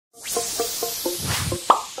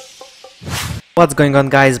What's going on,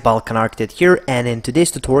 guys? Balkan Architect here, and in today's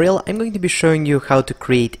tutorial I'm going to be showing you how to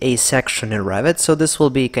create a section in Revit. So this will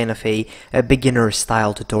be kind of a beginner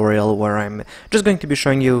style tutorial where I'm just going to be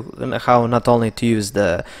showing you how not only to use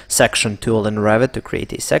the section tool in Revit to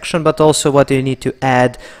create a section, but also what you need to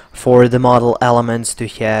add for the model elements to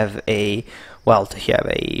have a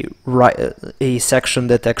section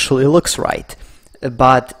that actually looks right.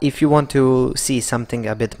 But if you want to see something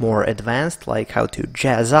a bit more advanced, like how to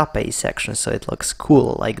jazz up a section so it looks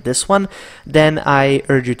cool like this one, then I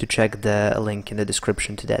urge you to check the link in the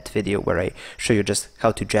description to that video where I show you just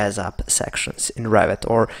how to jazz up sections in Revit,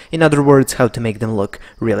 or in other words, how to make them look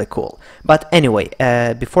really cool. But anyway,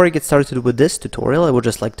 before I get started with this tutorial, I would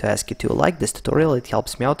just like to ask you to like this tutorial. It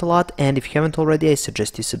helps me out a lot, and if you haven't already, I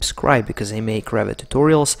suggest you subscribe because I make Revit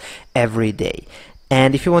tutorials every day.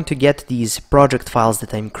 And if you want to get these project files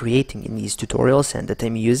that I'm creating in these tutorials and that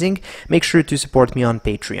I'm using, make sure to support me on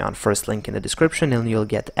Patreon. First link in the description, and you'll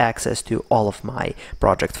get access to all of my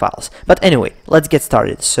project files. But anyway, let's get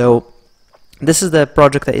started. So this is the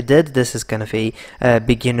project I did. This is kind of a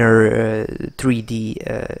beginner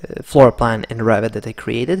 3D floor plan in Revit that I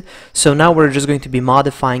created. So now we're just going to be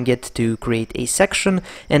modifying it to create a section,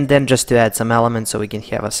 and then just to add some elements so we can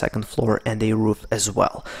have a second floor and a roof as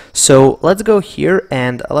well. So let's go here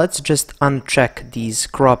and let's just uncheck these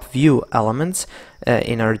crop view elements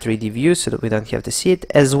in our 3D view so that we don't have to see it,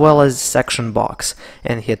 as well as section box,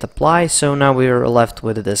 and hit apply. So now we're left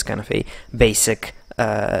with this kind of a basic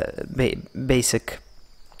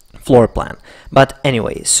floor plan. But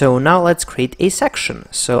anyway, so now let's create a section.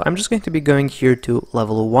 So I'm just going to be going here to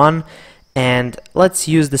level 1, and let's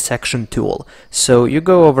use the section tool. So you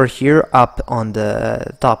go over here up on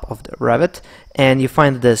the top of the Revit, and you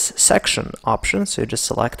find this section option, so you just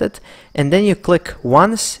select it, and then you click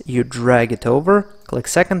once, you drag it over, click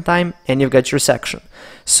second time, and you've got your section.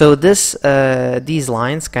 So this these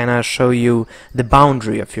lines kind of show you the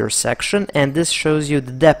boundary of your section, and this shows you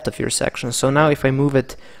the depth of your section. So now if I move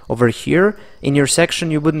it over here, in your section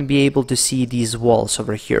you wouldn't be able to see these walls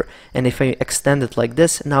over here, and if I extend it like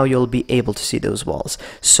this, now you'll be able to see those walls.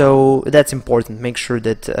 So that's important. Make sure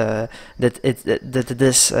that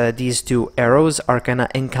these two arrows are kind of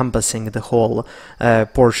encompassing the whole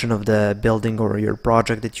portion of the building or your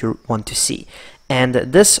project that you want to see. And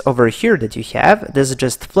this over here that you have, this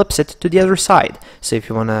just flips it to the other side. So if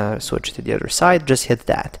you want to switch to the other side, just hit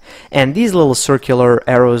that. And these little circular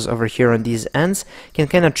arrows over here on these ends can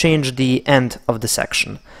kind of change the end of the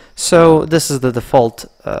section. So this is the default.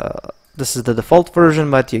 This is the default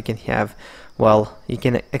version, but you can have, well, you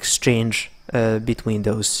can exchange between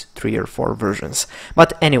those 3 or 4 versions.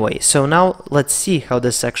 But anyway, so now let's see how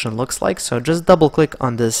this section looks like. So just double click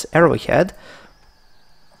on this arrowhead,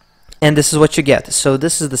 and this is what you get. So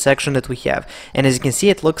this is the section that we have, and as you can see,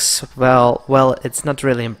 it looks, well, it's not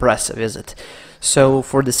really impressive, is it? So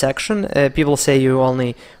for the section, people say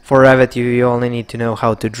for Revit you only need to know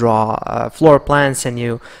how to draw floor plans, and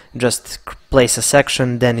you just place a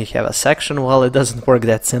section, then you have a section. Well, it doesn't work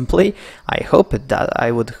that simply. I hope it does. I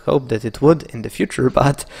would hope that it would in the future,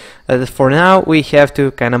 but for now we have to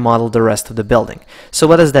kind of model the rest of the building. So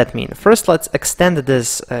what does that mean? First, let's extend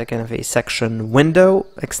this kind of a section window,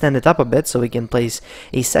 extend it up a bit so we can place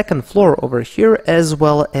a second floor over here as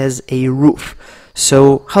well as a roof.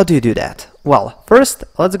 So how do you do that? Well, first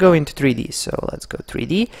let's go into 3D. So let's go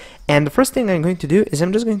 3D, and the first thing I'm going to do is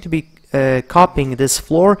I'm just going to be copying this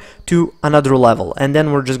floor to another level, and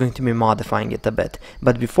then we're just going to be modifying it a bit.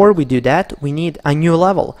 But before we do that, we need a new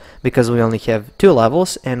level because we only have 2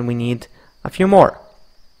 levels and we need a few more.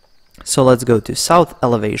 So let's go to South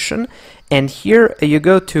Elevation, and here you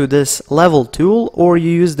go to this level tool, or you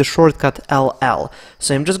use the shortcut LL.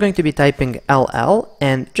 So I'm just going to be typing LL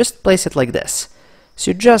and just place it like this.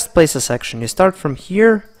 So you just place a section. You start from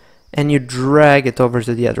here and you drag it over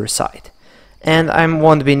to the other side. And I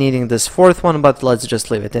won't be needing this 4th one, but let's just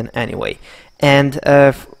leave it in anyway. And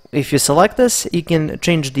if you select this, you can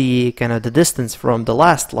change the kind of the distance from the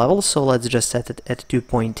last level. So let's just set it at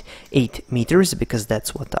 2.8 meters because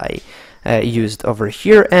that's what I used over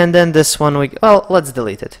here. And then this one, well, let's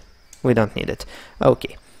delete it. We don't need it.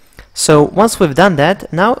 Okay. So once we've done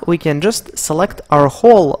that, now we can just select our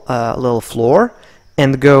whole little floor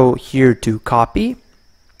and go here to copy.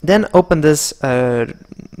 Then open this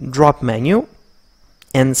drop menu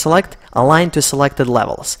and select Align to Selected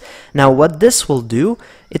Levels. Now what this will do,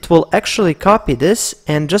 it will actually copy this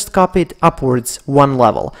and just copy it upwards 1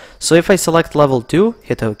 level. So if I select level 2,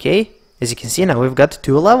 hit OK, as you can see now we've got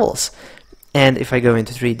 2 levels. And if I go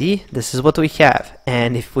into 3D, this is what we have.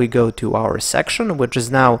 And if we go to our section, which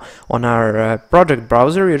is now on our project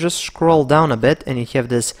browser, you just scroll down a bit and you have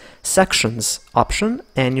this sections option,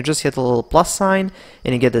 and you just hit a little plus sign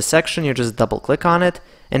and you get the section. You just double click on it,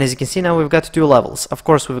 and as you can see now we've got 2 levels. Of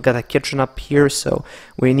course we've got a kitchen up here, so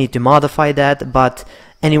we need to modify that, but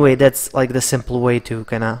anyway, that's like the simple way to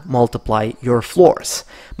kind of multiply your floors.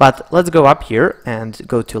 But let's go up here and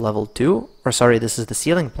go to level 2, or sorry, this is the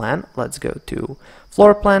ceiling plan. Let's go to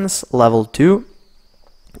floor plans, level 2,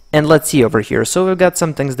 and let's see over here. So we've got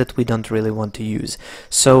some things that we don't really want to use.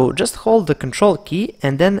 So just hold the control key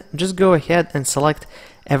and then just go ahead and select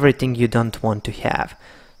everything you don't want to have.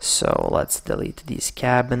 So let's delete these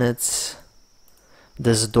cabinets,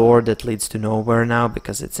 this door that leads to nowhere now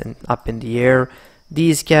because it's up in the air,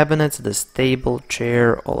 these cabinets, this table,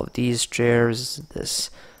 chair, all of these chairs, this,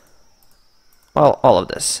 well, all of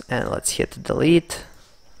this. And let's hit delete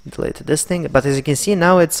this thing. But as you can see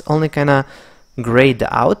now, it's only kind of grayed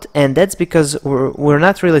out, and that's because we're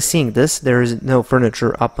not really seeing this. There is no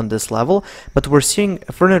furniture up on this level, but we're seeing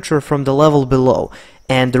furniture from the level below.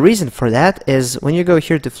 And the reason for that is when you go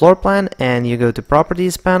here to floor plan and you go to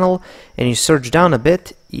properties panel and you search down a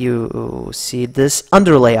bit, you see this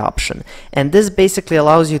underlay option, and this basically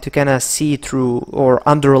allows you to kind of see through or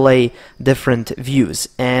underlay different views,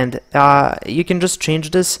 and you can just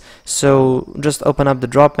change this. So just open up the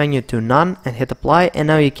drop menu to none and hit apply, and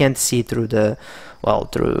now you can't see through the, well,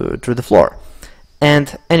 through the floor.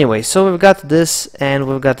 And anyway, so we've got this, and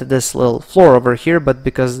we've got this little floor over here, but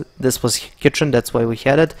because this was kitchen, that's why we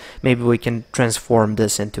had it. Maybe we can transform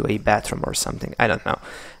this into a bathroom or something, I don't know.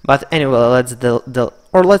 But anyway,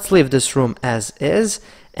 let's leave this room as is,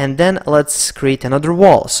 and then let's create another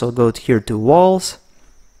wall. So go here to walls,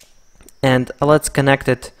 and let's connect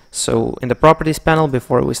it. So in the properties panel,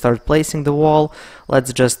 before we start placing the wall,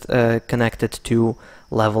 let's just connect it to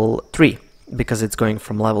level 3. Because it's going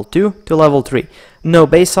from level 2 to level 3. No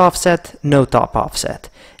base offset, no top offset.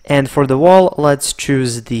 And for the wall, let's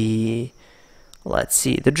choose the, let's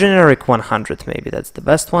see, the generic 100, maybe that's the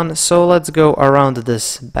best one. So let's go around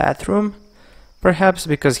this bathroom, perhaps,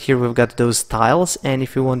 because here we've got those tiles, and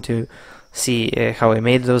if you want to see how I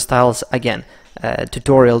made those tiles, again,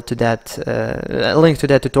 tutorial to that, link to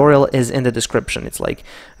that tutorial is in the description. It's like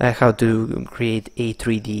how to create a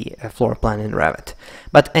 3D floor plan in Revit.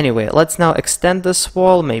 But anyway, let's now extend this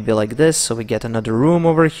wall, maybe like this, so we get another room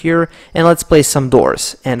over here, and let's place some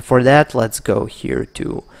doors. And for that, let's go here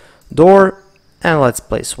to door, and let's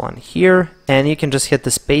place one here, and you can just hit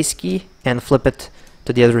the space key and flip it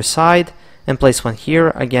to the other side, and place one here.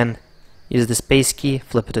 Again, use the space key,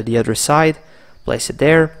 flip it to the other side, place it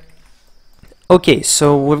there. Okay,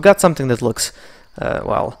 so we've got something that looks,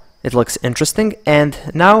 well, it looks interesting, and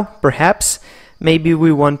now perhaps maybe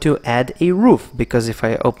we want to add a roof, because if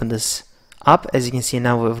I open this up, as you can see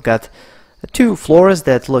now we've got 2 floors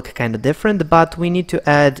that look kind of different, but we need to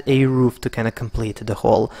add a roof to kind of complete the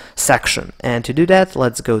whole section. And to do that,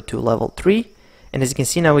 let's go to level 3, and as you can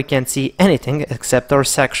see now we can't see anything except our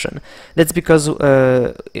section. That's because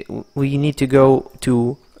we need to go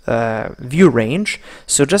to view range,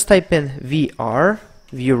 so just type in VR,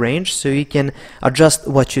 view range, so you can adjust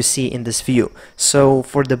what you see in this view. So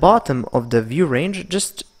for the bottom of the view range,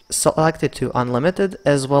 just select it to unlimited,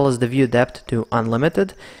 as well as the view depth to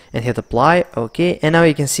unlimited, and hit apply. Okay, and now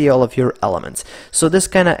you can see all of your elements. So this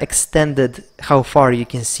kind of extended how far you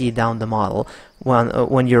can see down the model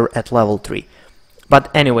when you're at level 3. But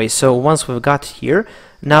anyway, so once we've got here,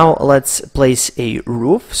 now let's place a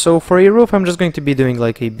roof. So for a roof, I'm just going to be doing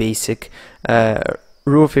like a basic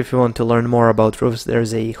roof. If you want to learn more about roofs,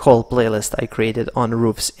 there's a whole playlist I created on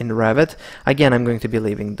roofs in Revit. Again, I'm going to be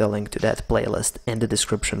leaving the link to that playlist in the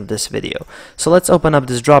description of this video. So let's open up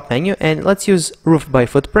this drop menu, and let's use roof by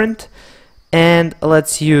footprint, and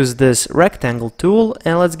let's use this rectangle tool,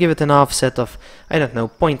 and let's give it an offset of, I don't know,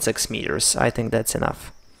 0.6 meters. I think that's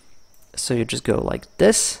enough. So you just go like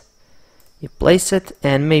this, you place it,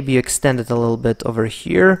 and maybe you extend it a little bit over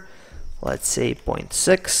here. Let's say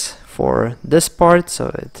 0.6 for this part, so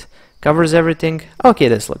it covers everything. Okay,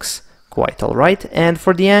 this looks quite alright. And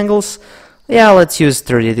for the angles, yeah, let's use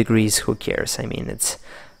 30 degrees, who cares? I mean,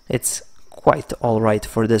 it's quite alright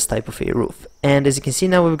for this type of a roof. And as you can see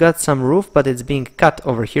now, we've got some roof, but it's being cut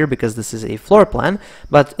over here because this is a floor plan.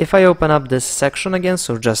 But if I open up this section again,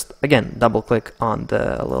 so just again double click on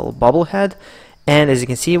the little bubble head, and as you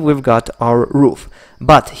can see, we've got our roof.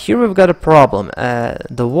 But here we've got a problem.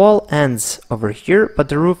 The wall ends over here, but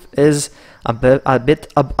the roof is a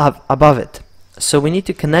bit above it. So we need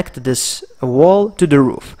to connect this wall to the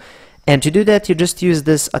roof. And to do that, you just use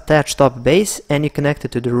this attach top base, and you connect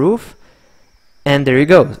it to the roof. and there you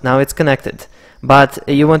go, now it's connected. But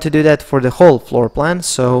you want to do that for the whole floor plan,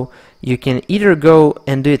 so you can either go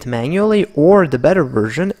and do it manually, or the better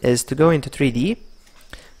version is to go into 3D,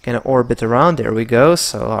 kind of orbit around. There we go,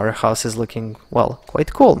 so our house is looking, well,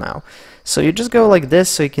 quite cool now. So you just go like this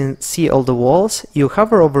so you can see all the walls, you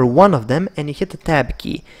hover over one of them and you hit the tab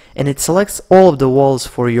key, and it selects all of the walls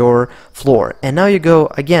for your floor. And now you go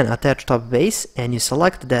again, attach top base, and you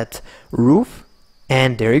select that roof,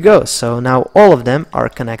 and there you go. So now all of them are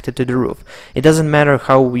connected to the roof. It doesn't matter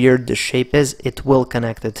how weird the shape is, it will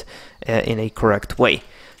connect it in a correct way.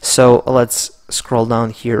 So let's scroll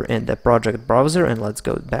down here in the project browser and let's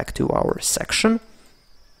go back to our section.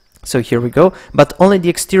 So here we go, but only the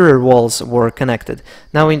exterior walls were connected.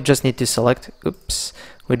 Now we just need to select,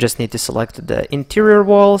 we just need to select the interior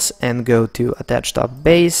walls and go to attach top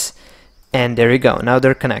base, and there you go, now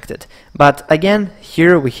they're connected. But again,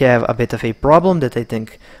 here we have a bit of a problem that I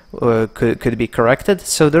think could be corrected.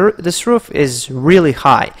 So this roof is really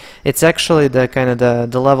high. It's actually the kind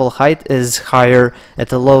of the level height is higher at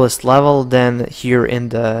the lowest level than here in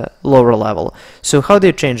the lower level. So how do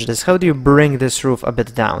you change this? How do you bring this roof a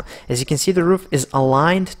bit down? As you can see, the roof is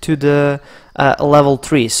aligned to the level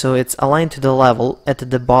 3, so it's aligned to the level at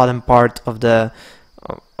the bottom part of the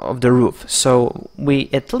roof. So we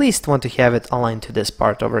at least want to have it aligned to this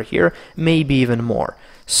part over here, maybe even more.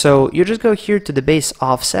 So you just go here to the base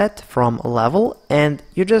offset from level, and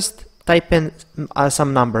you just type in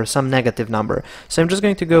some number, some negative number. So I'm just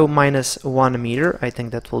going to go -1 meter. I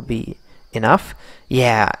think that will be enough.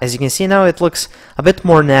 Yeah, as you can see now, it looks a bit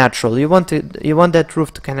more natural. You want that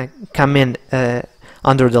roof to kind of come in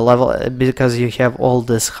under the level, because you have all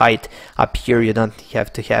this height up here. You don't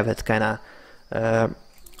have to have it kind of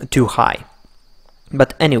too high.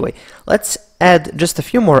 But anyway, let's add just a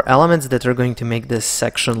few more elements that are going to make this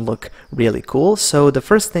section look really cool. So the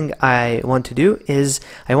first thing I want to do is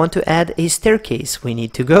I want to add a staircase. We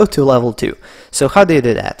need to go to level 2. So how do you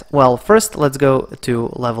do that? Well, first let's go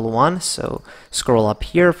to level 1. So scroll up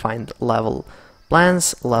here, find level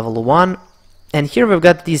plans, level 1. And here we've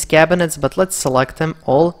got these cabinets, but let's select them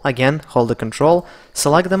all. Again, hold the control,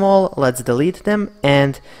 select them all, let's delete them,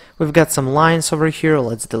 and we've got some lines over here.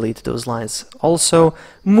 Let's delete those lines also.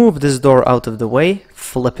 Move this door out of the way,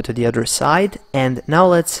 flip it to the other side, and now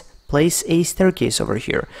let's place a staircase over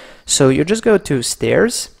here. So you just go to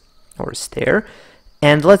stairs, or stair,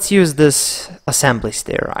 and let's use this assembly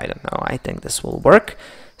stair. I don't know, I think this will work.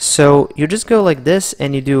 So you just go like this,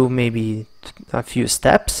 and you do maybe a few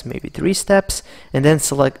steps, maybe 3 steps, and then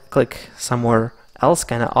click somewhere else,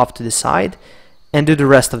 kind of off to the side, and do the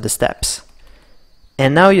rest of the steps.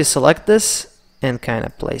 And now you select this and kind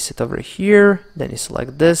of place it over here. Then you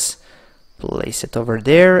select this, place it over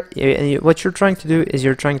there. And what you're trying to do is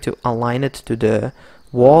you're trying to align it to the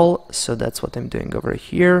wall. So that's what I'm doing over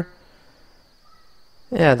here.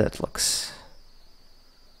 Yeah, that looks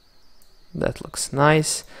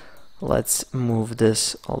nice. Let's move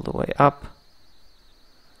this all the way up,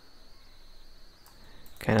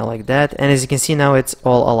 kind of like that. And as you can see now, it's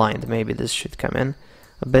all aligned. Maybe this should come in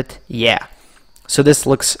a bit. Yeah, so this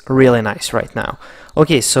looks really nice right now.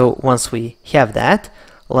 Okay, so once we have that,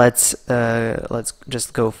 let's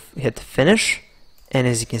just go hit finish, and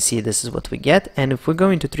as you can see, this is what we get. And if we go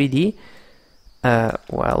into 3D,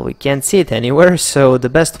 well, we can't see it anywhere, so the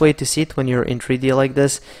best way to see it when you're in 3D like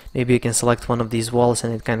this, maybe you can select one of these walls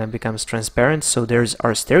and it kind of becomes transparent. So there's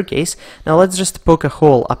our staircase. Now let's just poke a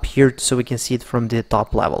hole up here so we can see it from the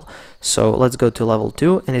top level. So let's go to level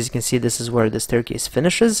 2, and as you can see, this is where the staircase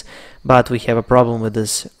finishes, but we have a problem with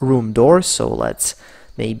this room door. So let's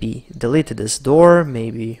maybe delete this door,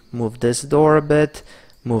 maybe move this door a bit,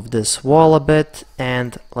 move this wall a bit,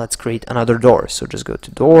 and let's create another door. So just go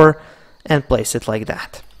to door and place it like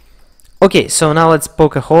that. Okay, so now let's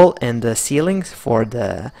poke a hole in the ceiling for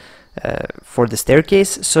the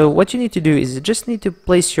staircase. So what you need to do is you just need to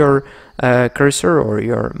place your cursor or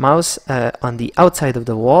your mouse on the outside of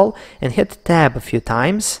the wall and hit tab a few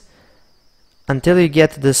times until you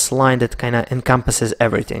get this line that kind of encompasses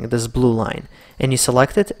everything, this blue line, and you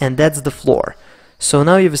select it, and that's the floor. So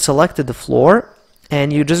now you've selected the floor,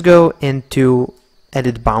 and you just go into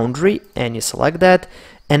edit boundary and you select that.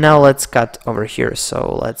 And now let's cut over here.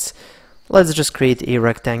 So let's just create a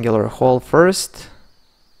rectangular hole first,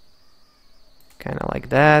 kind of like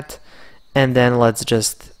that, and then let's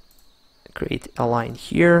just create a line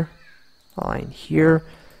here,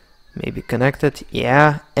 maybe connect it.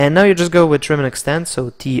 Yeah, and now you just go with trim and extend.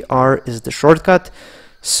 So TR is the shortcut.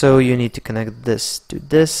 So you need to connect this to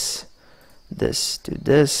this, this to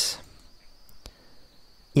this.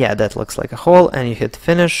 Yeah, that looks like a hole, and you hit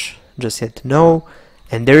finish, just hit no.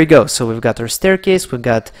 And there you go. So we've got our staircase, we've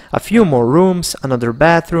got a few more rooms, another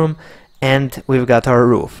bathroom, and we've got our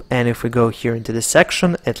roof. And if we go here into this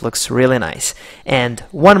section, it looks really nice. And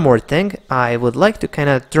one more thing, I would like to kind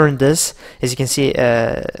of turn this, as you can see,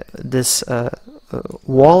 this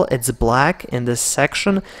wall, it's black in this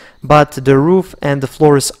section, but the roof and the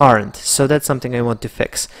floors aren't. So that's something I want to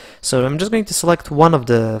fix. So I'm just going to select one of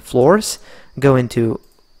the floors, go into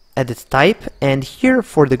edit type, and here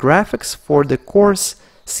for the graphics, for the coarse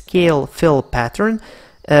scale fill pattern,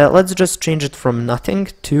 let's just change it from nothing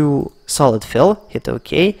to solid fill. Hit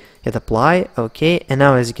OK, hit apply, OK, and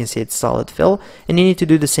now as you can see it's solid fill. And you need to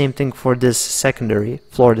do the same thing for this secondary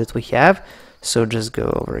floor that we have. So just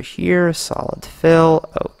go over here, solid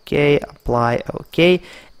fill, OK, apply, OK,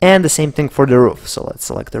 and the same thing for the roof. So let's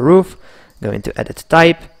select the roof, go into edit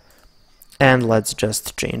type, and let's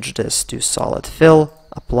just change this to solid fill,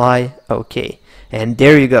 apply, OK. And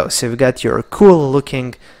there you go. So you've got your cool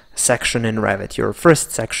looking section in Revit, your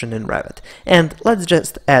first section in Revit. And let's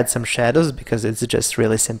just add some shadows because it's just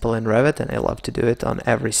really simple in Revit and I love to do it on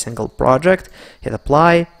every single project. Hit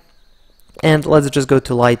apply, and let's just go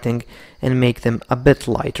to lighting and make them a bit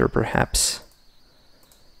lighter perhaps.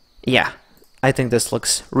 Yeah, I think this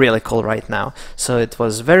looks really cool right now. So it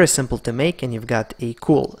was very simple to make and you've got a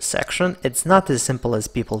cool section. It's not as simple as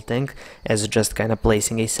people think, as just kind of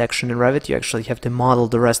placing a section in Revit. You actually have to model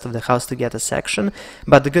the rest of the house to get a section.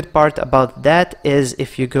 But the good part about that is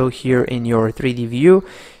if you go here in your 3D view,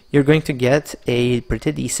 you're going to get a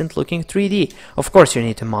pretty decent looking 3D. Of course you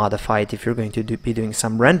need to modify it if you're going to be doing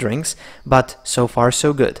some renderings, but so far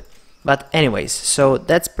so good. But anyways, so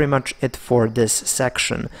that's pretty much it for this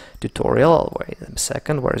section tutorial. Wait a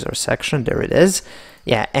second, where's our section? There it is.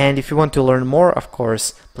 Yeah, and if you want to learn more, of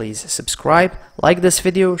course, please subscribe, like this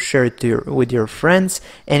video, share it with your friends,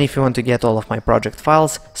 and if you want to get all of my project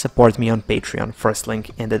files, support me on Patreon, first link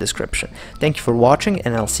in the description. Thank you for watching,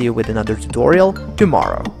 and I'll see you with another tutorial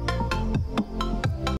tomorrow.